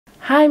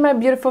Hi my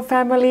beautiful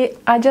family,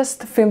 I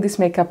just filmed this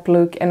makeup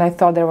look and I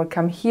thought I would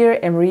come here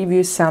and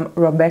review some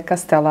Robecca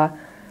Stella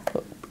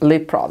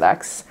lip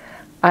products.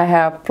 I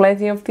have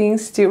plenty of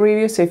things to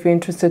review, so if you're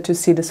interested to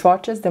see the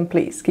swatches, then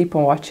please keep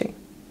on watching.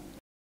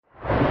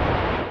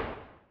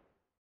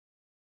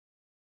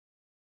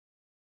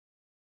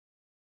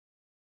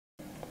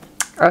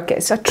 Okay,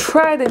 so I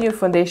tried a new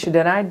foundation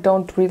that I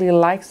don't really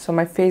like, so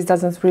my face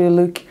doesn't really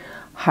look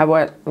how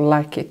I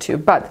like it to.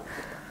 But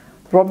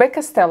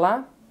Robecca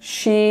Stella,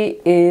 she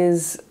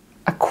is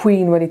a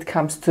queen when it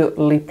comes to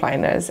lip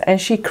liners, and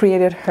she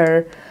created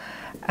her,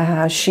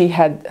 she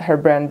had her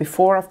brand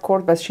before of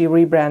course, but she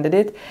rebranded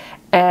it,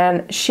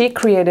 and she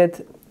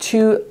created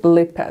two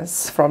lip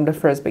pens from the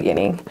first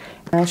beginning.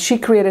 She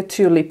created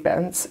two lip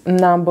pens,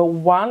 number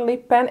 1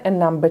 lip pen and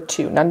number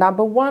 2. Now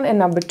number 1 and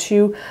number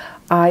 2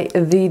 I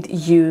did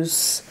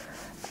use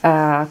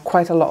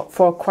quite a lot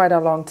for quite a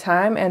long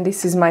time, and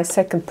this is my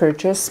second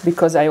purchase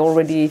because I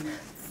already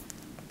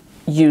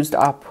used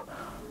up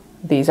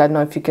these. I don't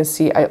know if you can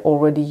see, I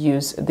already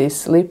used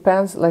these lip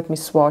pens. Let me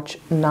swatch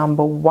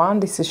number 1.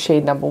 This is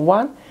shade number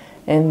 1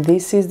 and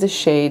this is the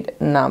shade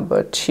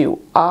number 2.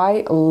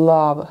 I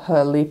love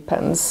her lip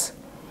pens,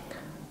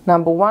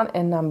 number 1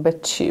 and number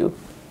 2.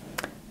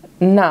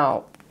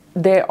 Now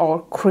they are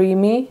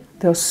creamy,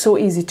 they're so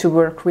easy to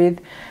work with,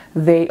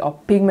 they are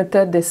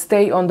pigmented, they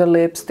stay on the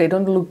lips, they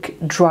don't look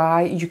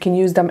dry. You can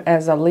use them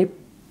as a lip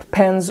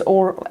pens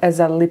or as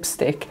a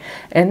lipstick,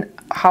 and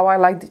how I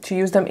like to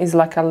use them is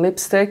like a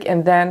lipstick,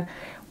 and then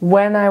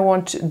when I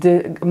want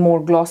the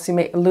more glossy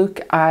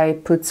look, I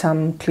put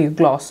some clear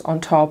gloss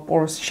on top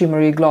or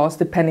shimmery gloss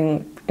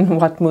depending in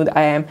what mood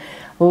I am.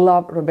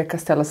 Love Robecca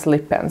Stella's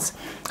lip pens.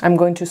 I'm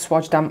going to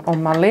swatch them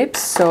on my lips,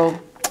 so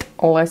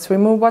let's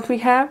remove what we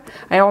have.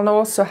 I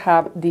also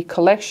have the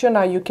collection.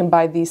 Now you can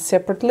buy these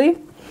separately.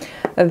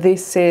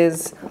 This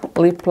is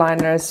lip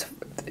liners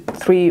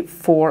 3,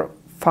 4,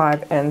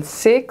 5 and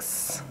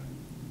 6.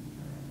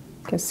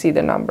 You can see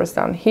the numbers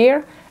down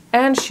here,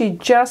 and she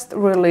just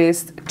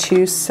released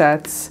 2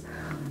 sets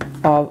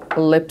of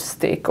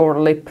lipstick or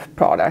lip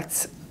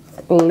products.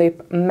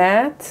 Lip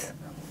matte,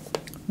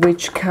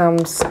 which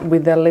comes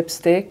with a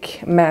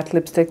lipstick, matte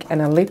lipstick,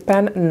 and a lip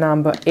pen,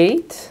 number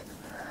 8.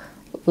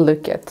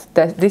 Look at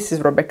that, this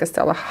is Robecca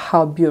Stella,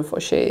 how beautiful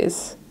she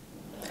is.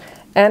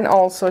 And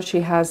also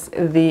she has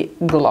the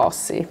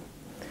glossy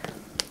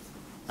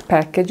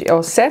package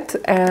or set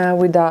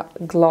with a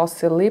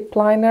glossy lip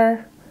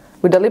liner,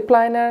 with a lip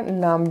liner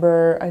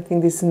number, I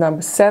think this is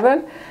number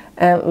 7,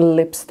 and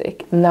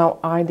lipstick. Now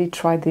I did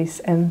try this,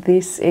 and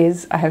this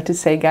is, I have to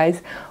say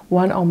guys,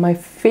 one of my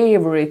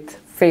favorite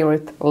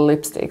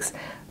lipsticks.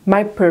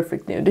 My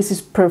perfect nude. This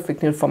is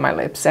perfect nude for my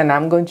lips, and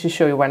I'm going to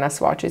show you when I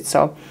swatch it.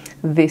 So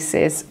this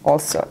is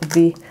also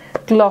the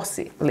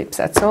glossy lip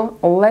set. So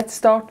let's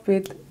start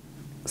with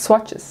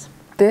swatches.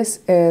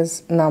 This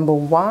is number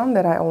 1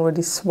 that I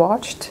already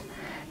swatched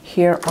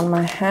here on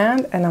my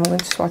hand, and I'm going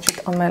to swatch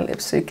it on my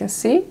lips so you can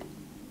see.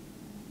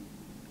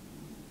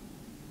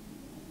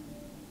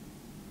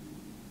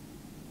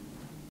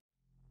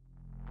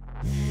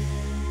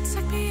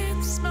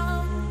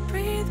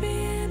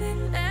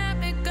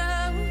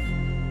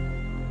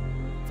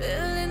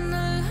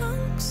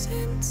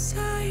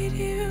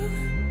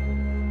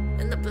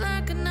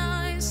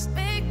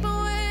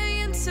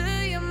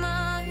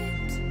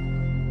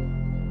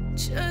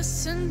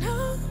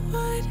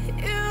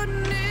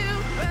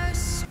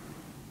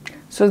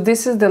 So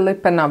this is the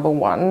lip pen number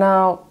 1.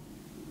 Now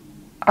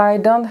I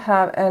don't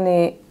have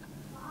any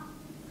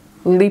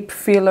lip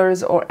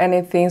fillers or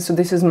anything, so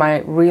this is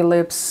my real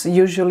lips.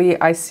 Usually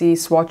I see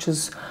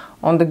swatches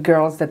on the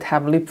girls that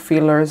have lip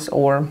fillers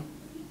or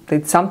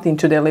did something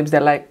to their lips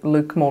that like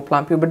look more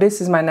plumpy, but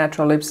this is my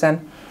natural lips,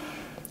 and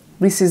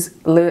this is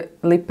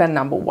lip pen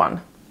number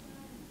 1.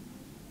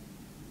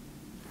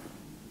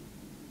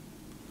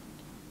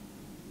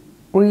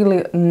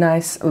 Really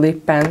nice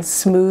lip pen,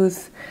 smooth,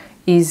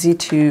 easy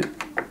to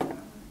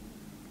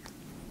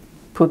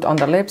put on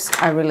the lips.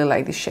 I really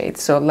like the shade,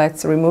 so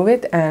let's remove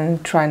it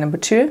and try number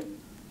 2.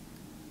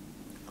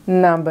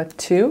 Number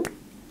 2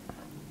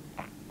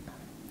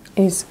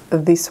 is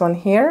this one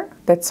here,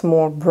 that's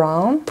more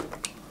brown.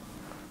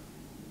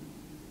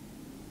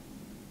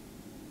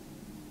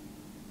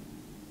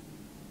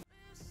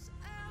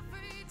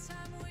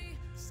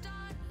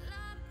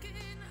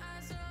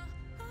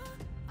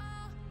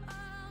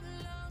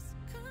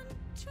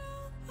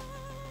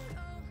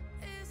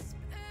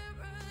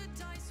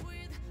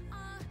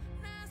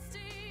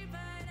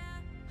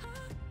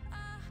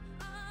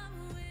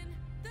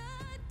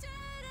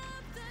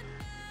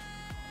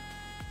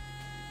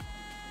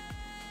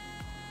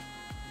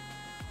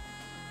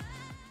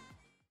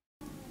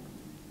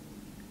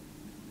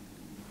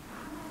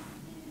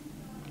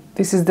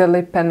 This is the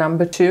lip pen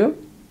number 2.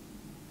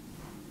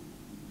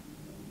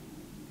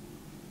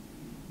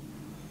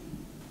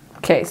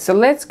 Okay, so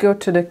let's go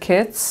to the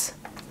kits,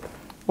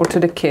 or to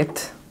the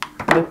kit,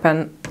 lip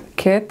pen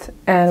kit,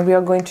 and we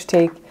are going to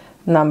take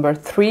number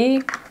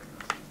 3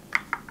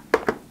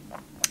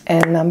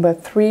 And number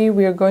 3,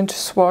 we are going to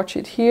swatch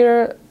it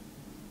here.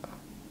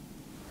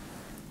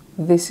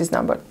 This is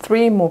number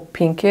 3, more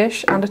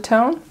pinkish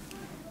undertone.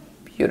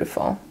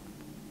 Beautiful.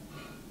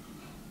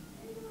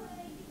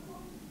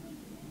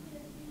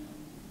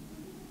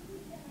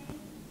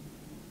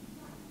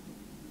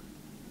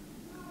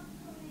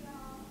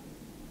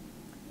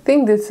 I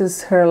think this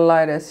is her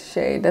lightest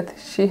shade that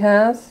she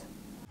has.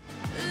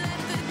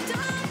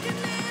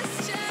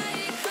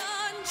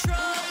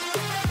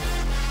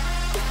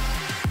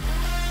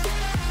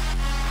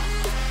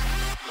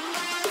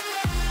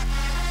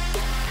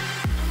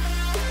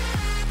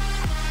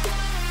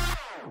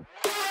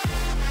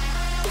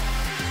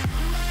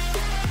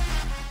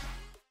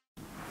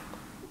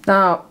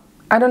 Now,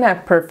 I don't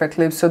have perfect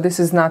lips, so this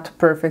is not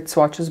perfect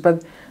swatches,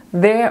 but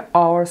they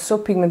are so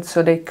pigmented,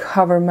 so they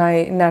cover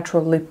my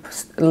natural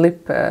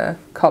lip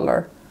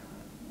color.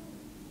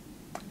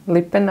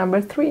 Lip pen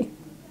number 3.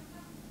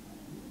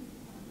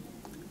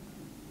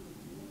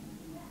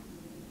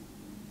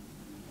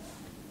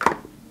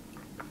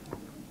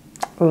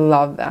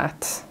 Love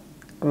that.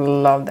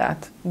 Love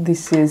that.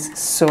 This is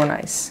so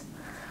nice.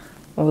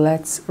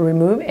 Let's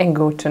remove and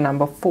go to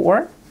number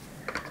 4.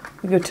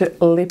 We go to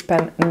lip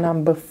pen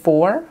number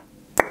 4.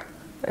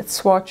 Let's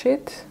swatch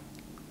it.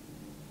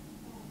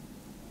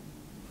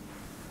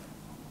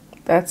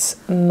 That's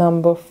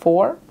number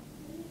 4.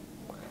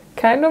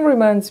 Kind of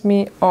reminds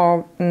me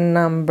of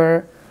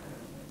number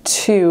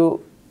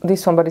 2,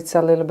 this one, but it's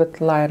a little bit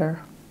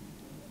lighter.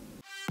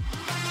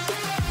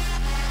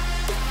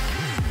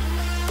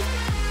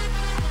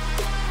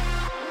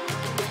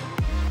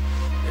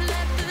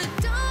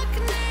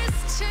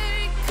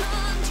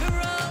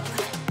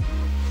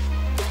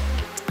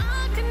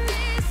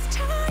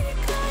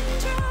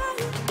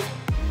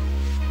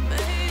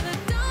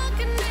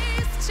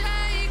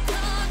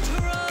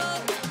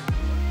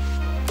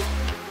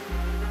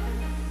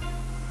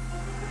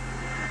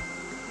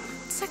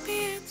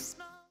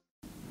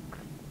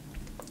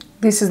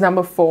 This is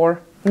number 4.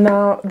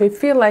 Now they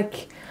feel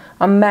like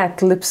a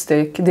matte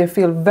lipstick. They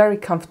feel very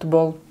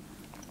comfortable,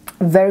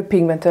 very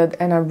pigmented,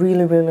 and I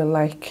really, really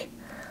like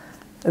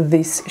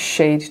this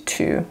shade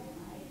too.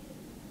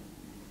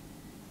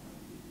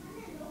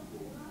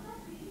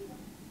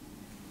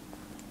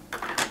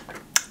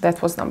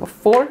 That was number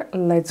 4.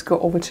 Let's go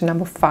over to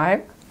number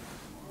 5.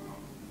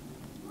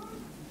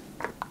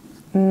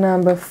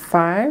 Number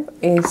 5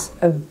 is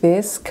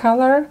this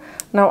color.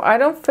 Now I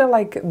don't feel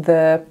like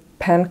the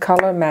pen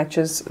color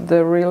matches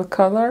the real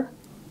color.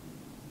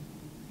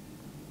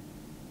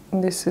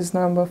 This is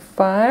number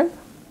 5.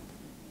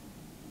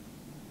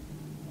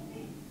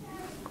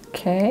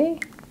 Okay,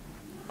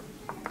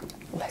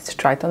 let's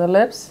try it on the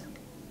lips.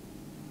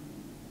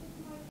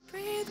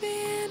 Breathe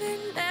me in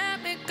and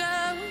let me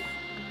go.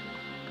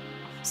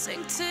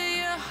 Sink to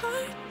your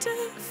heart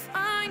to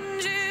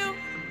find you.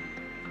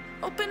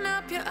 Open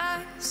up your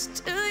eyes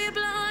till you're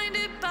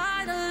blinded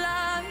by the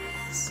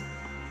lies,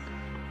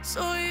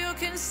 so you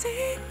can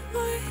see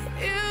what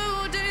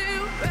you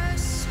do.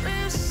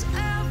 Restless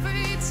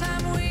every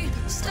time we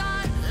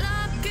start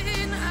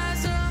looking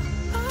as a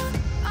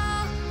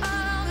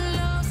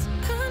lost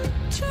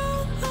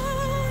control.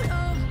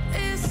 Oh,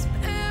 it's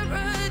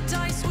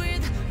paradise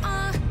with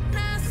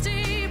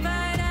honesty,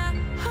 but I'm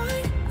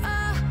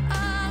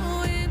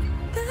in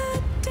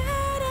the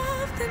dead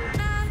of the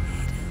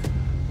night.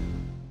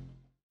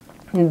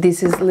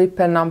 This is lip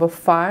pen number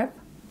 5.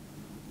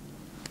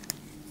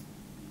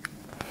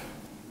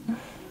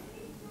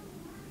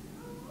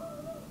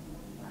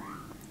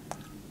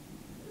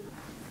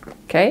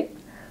 Okay,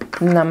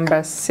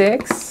 number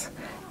 6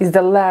 is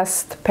the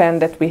last pen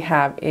that we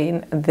have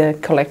in the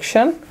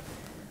collection.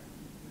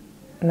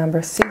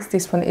 Number 6,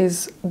 this one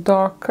is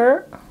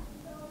darker.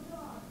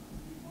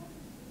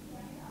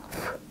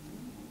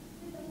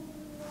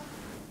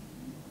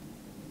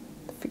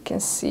 If you can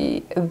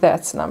see,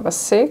 that's number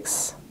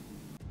 6.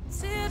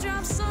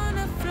 Teardrops on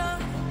the floor.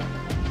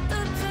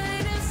 The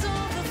pain is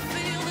over.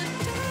 Feel the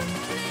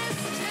darkness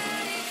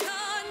take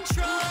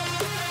control.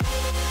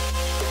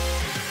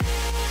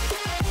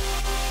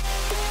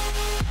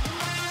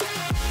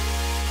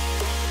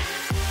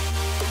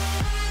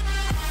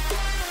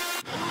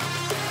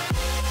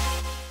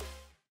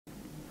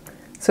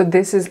 So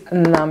this is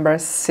number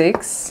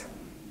 6.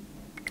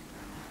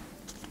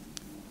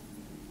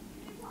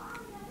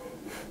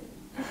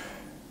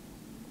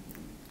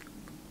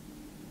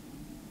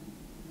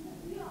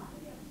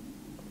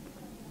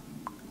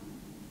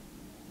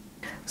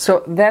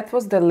 So that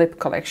was the lip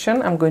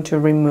collection. I'm going to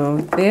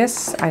remove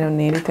this. I don't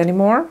need it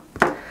anymore.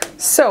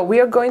 So we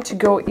are going to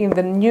go in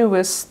the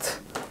newest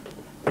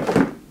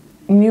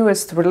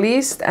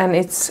released, and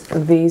it's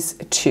these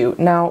 2.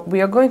 Now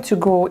we are going to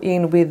go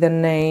in with the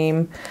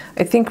name.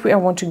 I think I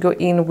want to go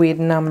in with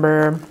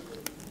number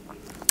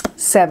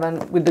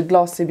 7 with the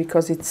glossy,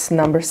 because it's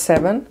number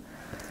 7.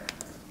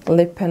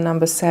 Lip pen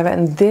number 7.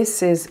 And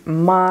this is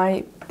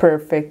my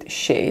perfect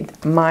shade.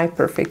 My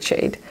perfect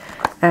shade.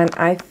 And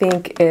I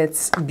think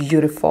it's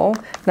beautiful.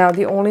 Now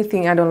the only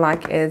thing I don't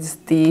like is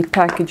the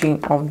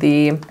packaging of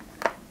the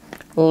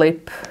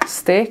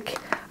lipstick.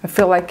 I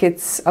feel like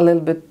it's a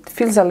little bit,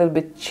 feels a little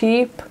bit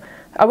cheap.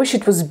 I wish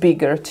it was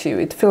bigger too.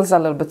 It feels a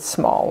little bit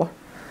small,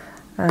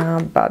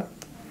 but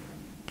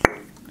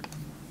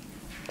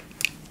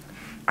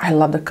I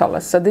love the color.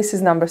 So this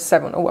is number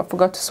 7. Oh, I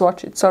forgot to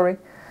swatch it, sorry.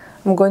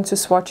 I'm going to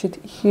swatch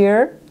it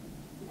here.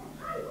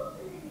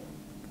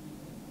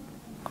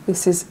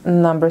 This is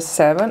number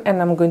 7,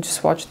 and I'm going to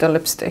swatch the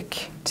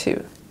lipstick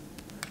too.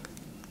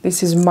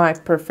 This is my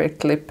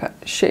perfect lip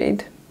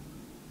shade.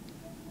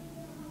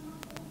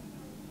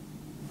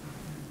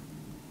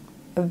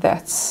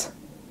 That's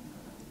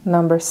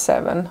number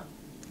 7.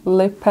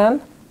 Lip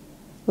pen,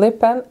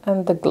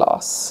 and the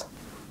gloss,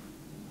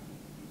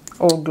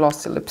 or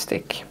glossy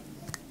lipstick.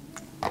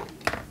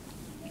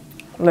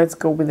 Let's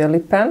go with the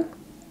lip pen.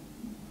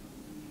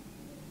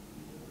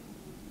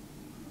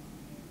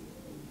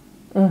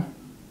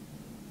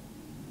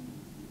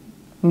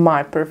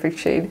 My perfect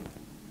shade.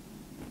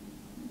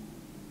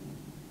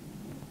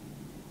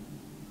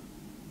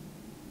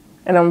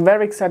 And I'm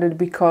very excited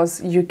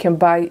because you can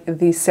buy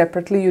these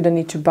separately. You don't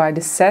need to buy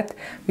the set,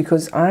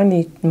 because I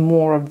need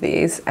more of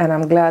these, and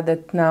I'm glad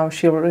that now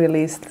she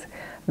released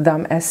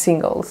them as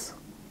singles.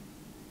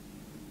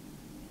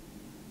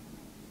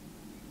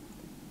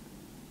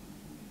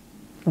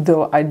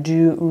 Though I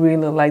do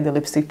really like the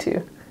lipstick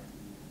too.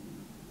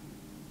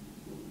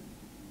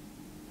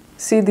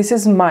 See, this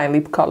is my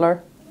lip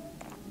color.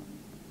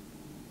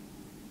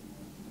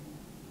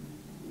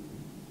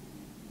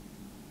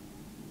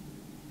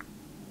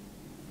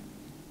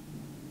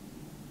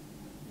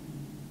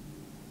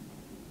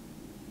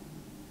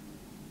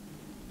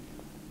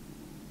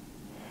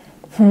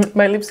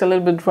 My lips are a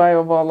little bit dry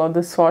of all of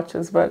the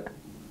swatches, but...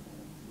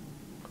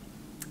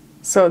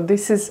 So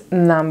this is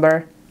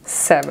number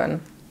 7.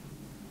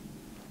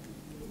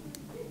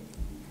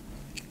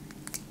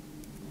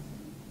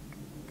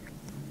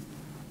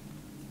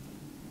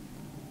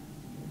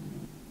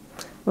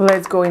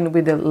 Let's go in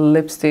with the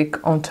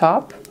lipstick on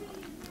top.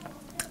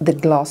 The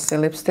glossy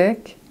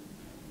lipstick.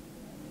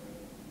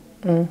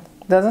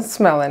 Doesn't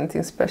smell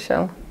anything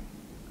special.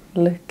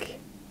 Look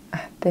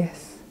at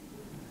this.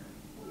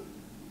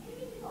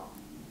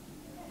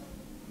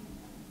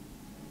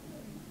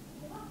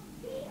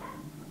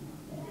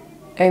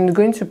 And you're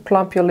going to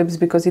plump your lips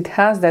because it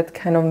has that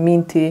kind of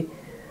minty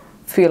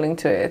feeling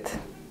to it.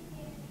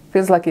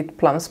 Feels like it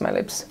plumps my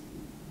lips.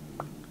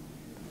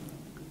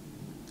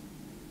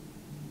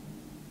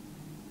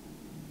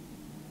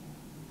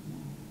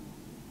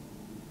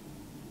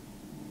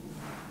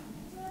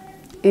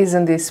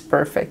 Isn't this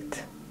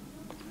perfect?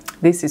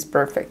 This is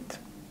perfect.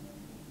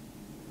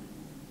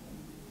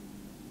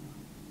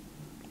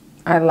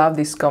 I love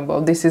this combo.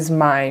 This is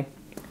my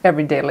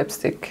everyday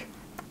lipstick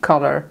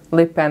color,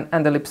 lip pen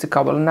and the lipstick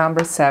color,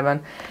 number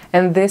 7.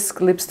 And this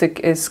lipstick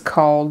is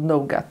called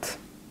Nougat.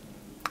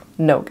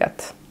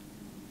 Nougat.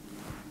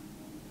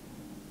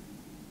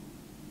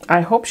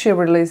 I hope she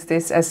released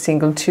this as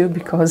single too,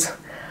 because,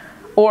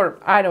 or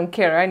I don't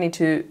care, I need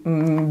to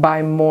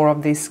buy more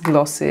of this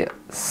glossy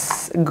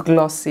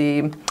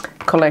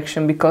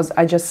collection, because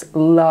I just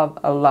love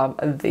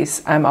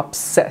this. I'm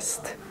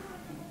obsessed.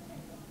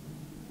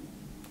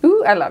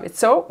 Ooh, I love it.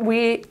 So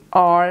we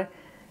are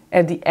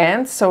at the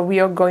end, so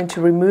we are going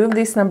to remove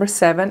this number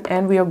 7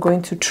 and we are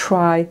going to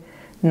try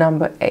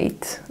number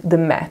 8, the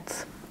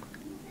matte.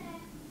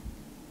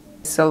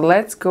 So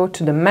let's go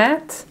to the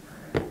matte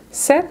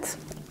set.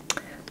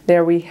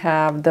 There we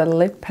have the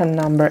lip pen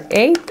number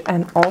 8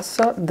 and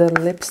also the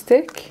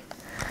lipstick,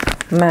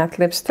 matte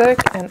lipstick,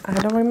 and I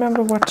don't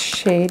remember what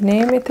shade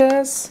name it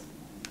is.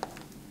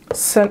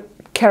 So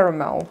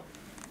caramel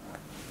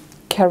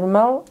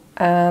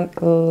and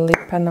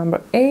lip pen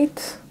number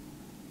 8.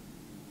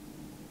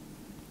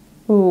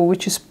 Ooh,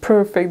 which is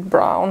perfect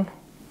brown.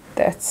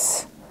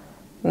 That's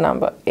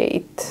number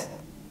 8.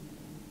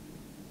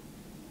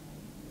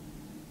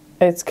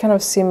 It's kind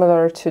of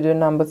similar to the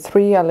number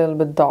 3, a little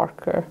bit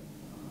darker.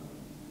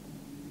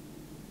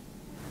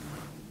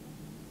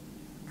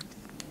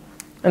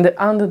 And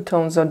the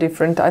undertones are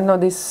different. I know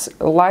these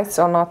lights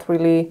are not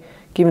really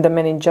giving them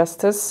any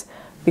justice,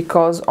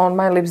 because on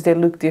my lips they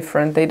look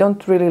different. They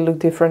don't really look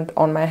different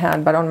on my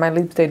hand, but on my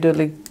lips they do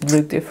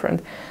look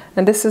different.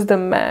 And this is the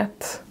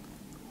matte.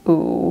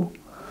 Ooh,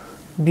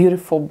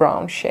 beautiful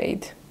brown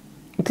shade.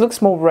 It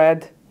looks more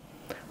red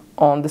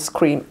on the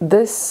screen.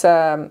 This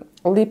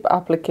lip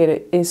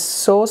applicator is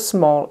so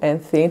small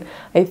and thin.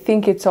 I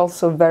think it's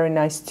also very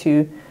nice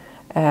to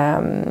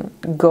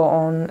go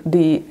on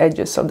the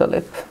edges of the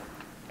lip.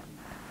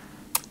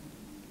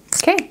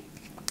 Okay,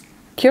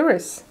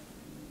 curious.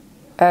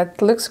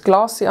 It looks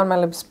glossy on my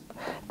lips,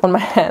 on my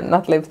hand,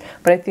 not lips,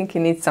 but I think it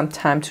needs some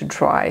time to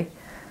dry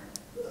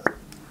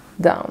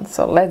down.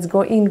 So let's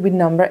go in with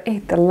number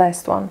 8, the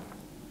last one.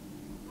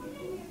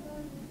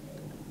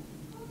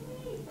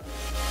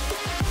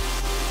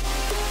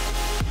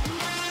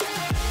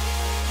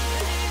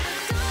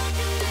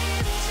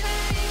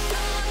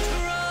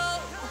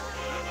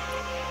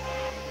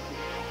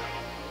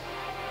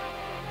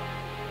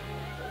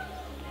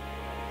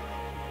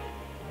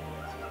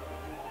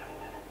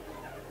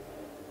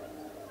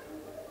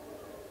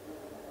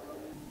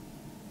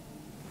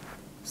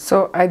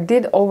 So I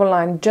did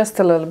overline just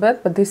a little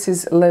bit, but this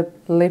is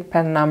lip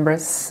pen number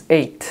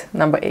 8.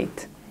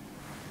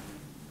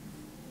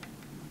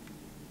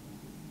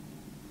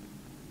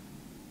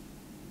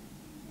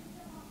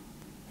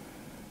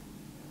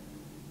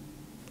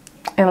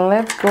 And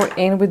let's go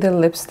in with the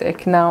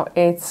lipstick. Now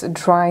it's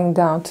drying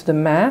down to the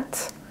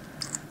matte.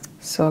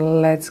 So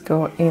let's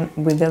go in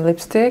with the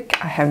lipstick.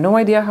 I have no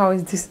idea how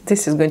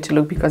this is going to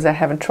look because I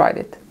haven't tried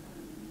it.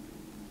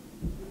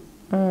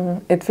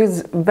 It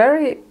feels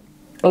very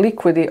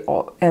liquidy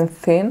and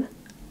thin,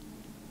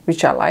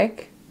 which I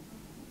like.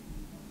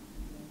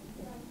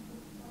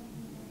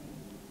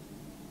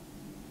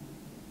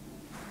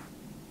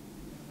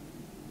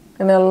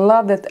 And I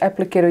love that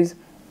applicator is,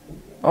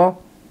 oh,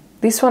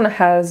 this one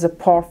has a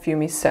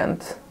perfumey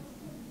scent.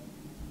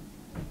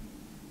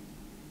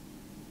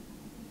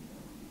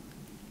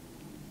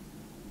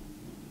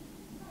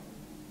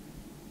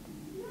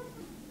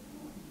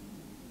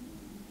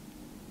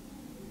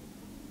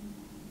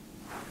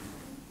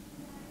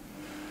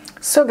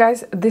 So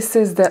guys, this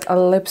is the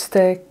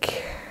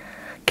lipstick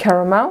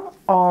caramel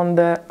on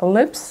the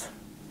lips.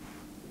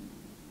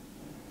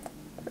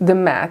 The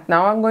matte.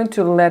 Now I'm going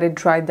to let it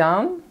dry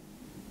down.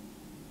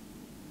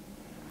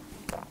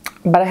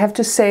 But I have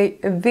to say,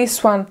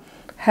 this one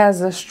has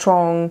a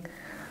strong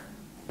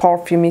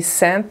perfumey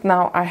scent.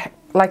 Now,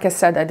 like I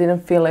said, I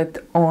didn't feel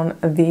it on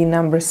the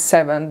number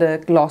 7,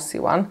 the glossy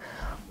one.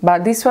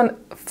 But this one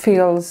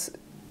feels,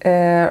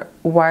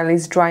 while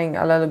it's drying,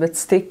 a little bit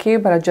sticky,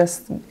 but I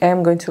just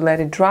am going to let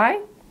it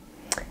dry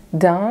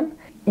down.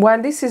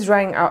 While this is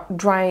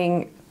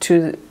drying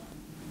to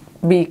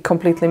be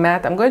completely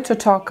matte, I'm going to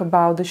talk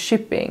about the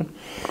shipping.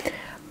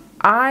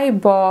 I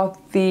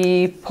bought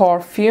the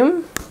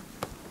perfume.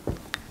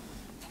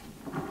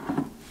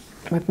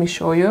 Let me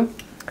show you.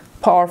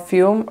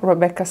 Perfume,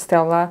 Robecca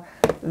Stella,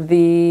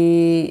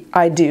 the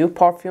I Do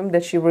perfume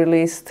that she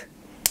released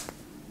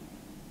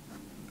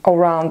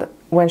around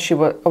when she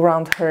was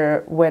around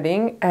her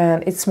wedding,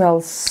 and it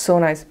smells so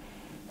nice.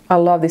 I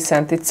love this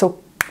scent. It's so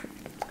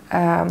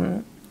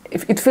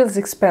it feels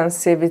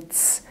expensive. It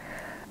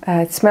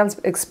smells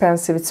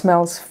expensive. It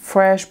smells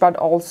fresh, but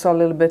also a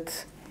little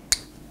bit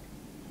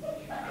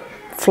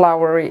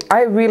flowery.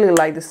 I really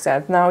like the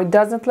scent. Now it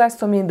doesn't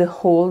last on me the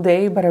whole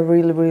day, but I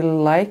really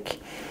like.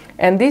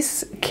 And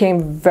this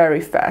came very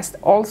fast.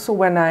 Also,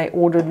 when I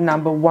ordered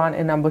number 1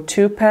 and number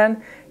 2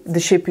 pen, the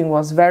shipping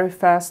was very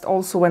fast.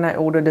 Also, when I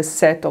ordered a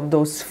set of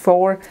those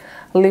 4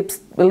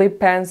 lip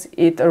pens,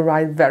 it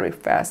arrived very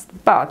fast.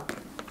 But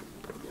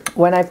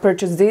when I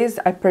purchased these,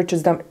 I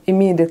purchased them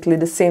immediately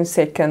the same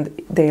second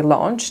they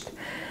launched,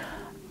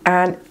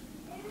 and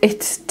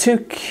it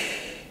took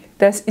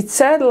this. It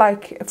said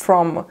like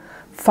from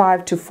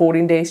 5 to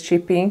 14 days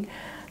shipping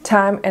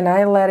time, and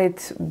I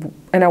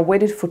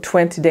waited for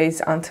 20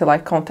 days until I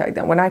contacted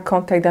them. When I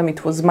contacted them,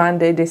 it was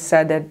Monday. They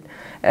said that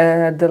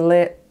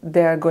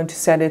they are going to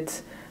send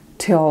it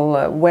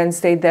till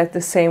Wednesday that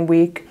the same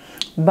week,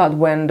 but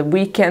when the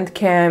weekend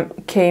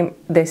came,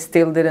 they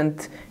still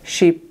didn't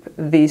ship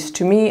these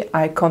to me.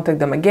 I contacted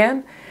them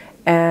again,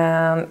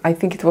 and I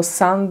think it was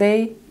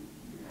Sunday,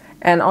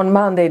 and on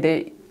Monday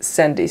they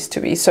sent these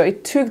to me. So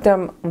it took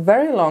them a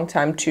very long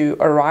time to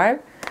arrive.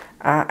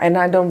 And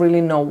I don't really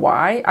know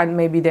why. And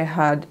maybe they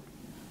had,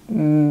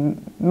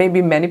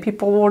 maybe many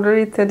people ordered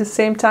it at the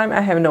same time. I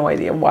have no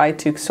idea why it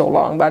took so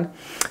long, but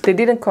they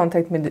didn't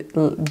contact me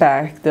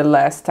back the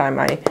last time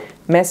I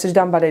messaged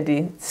them, but I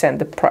did send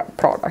the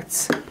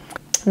products.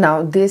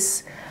 Now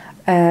this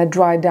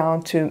dried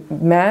down to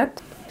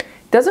matte.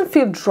 It doesn't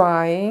feel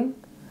drying.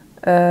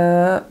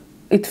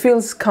 It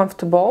feels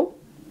comfortable.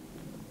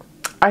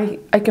 I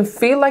can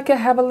feel like I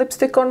have a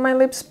lipstick on my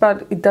lips,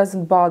 but it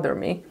doesn't bother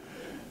me.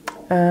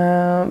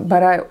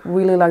 But I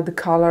really like the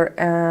color,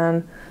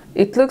 and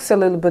it looks a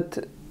little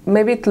bit,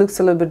 maybe it looks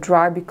a little bit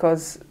dry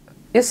because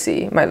you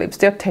see my lips,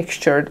 they're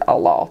textured a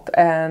lot,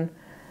 and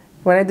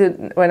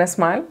when I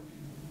smile,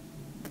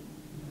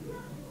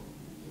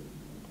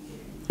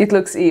 it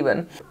looks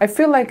even. I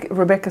feel like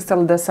Robecca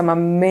Stella does some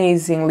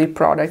amazing lip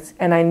products,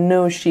 and I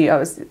know she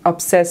is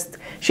obsessed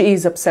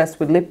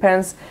with lip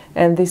pens,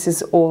 and this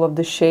is all of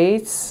the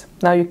shades.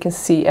 Now you can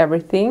see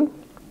everything,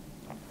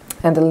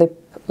 and the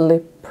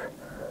lip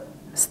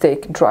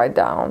stick dried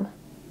down.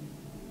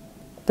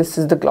 This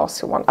is the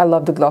glossy one. I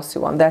love the glossy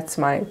one. That's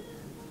my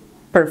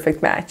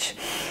perfect match.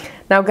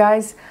 Now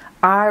guys,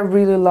 I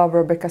really love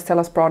Robecca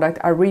Stella's product.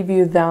 I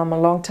reviewed them a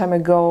long time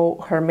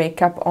ago, her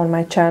makeup on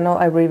my channel.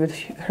 I reviewed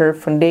her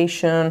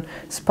foundation,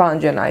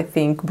 sponge, and I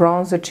think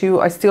bronzer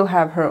too. I still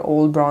have her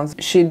old bronzer.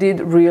 She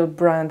did real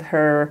brand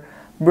her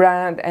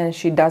brand, and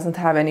she doesn't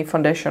have any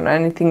foundation or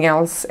anything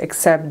else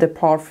except the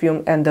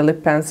perfume and the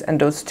lip pens and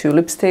those 2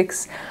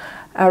 lipsticks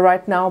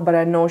right now, but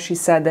I know she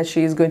said that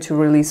she is going to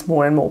release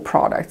more and more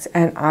products,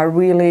 and I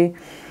really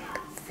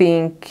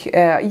think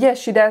yes,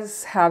 she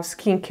does have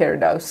skincare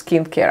though.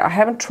 I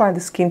haven't tried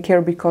the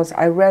skincare because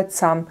I read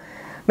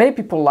many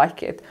people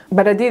like it,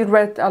 but I did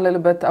read a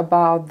little bit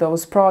about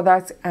those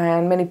products,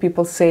 and many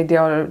people say they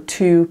are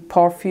too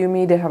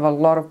perfumey. They have a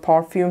lot of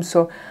perfume,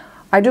 so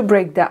I do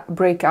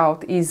break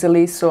out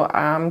easily, so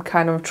I'm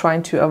kind of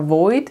trying to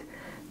avoid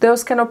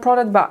those kind of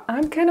products, but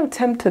I'm kind of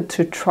tempted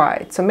to try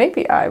it, so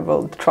maybe I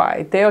will try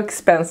it. They're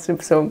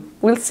expensive, so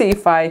we'll see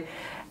if I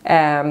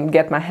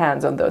get my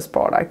hands on those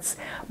products,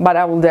 but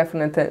I will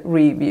definitely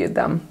review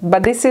them.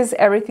 But this is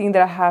everything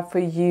that I have for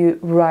you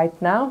right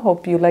now.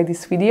 Hope you like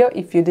this video.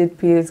 If you did,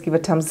 please give a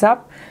thumbs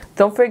up.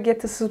 Don't forget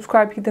to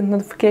subscribe, hit the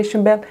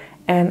notification bell,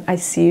 and I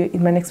see you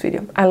in my next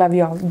video. I love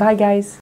you all. Bye guys.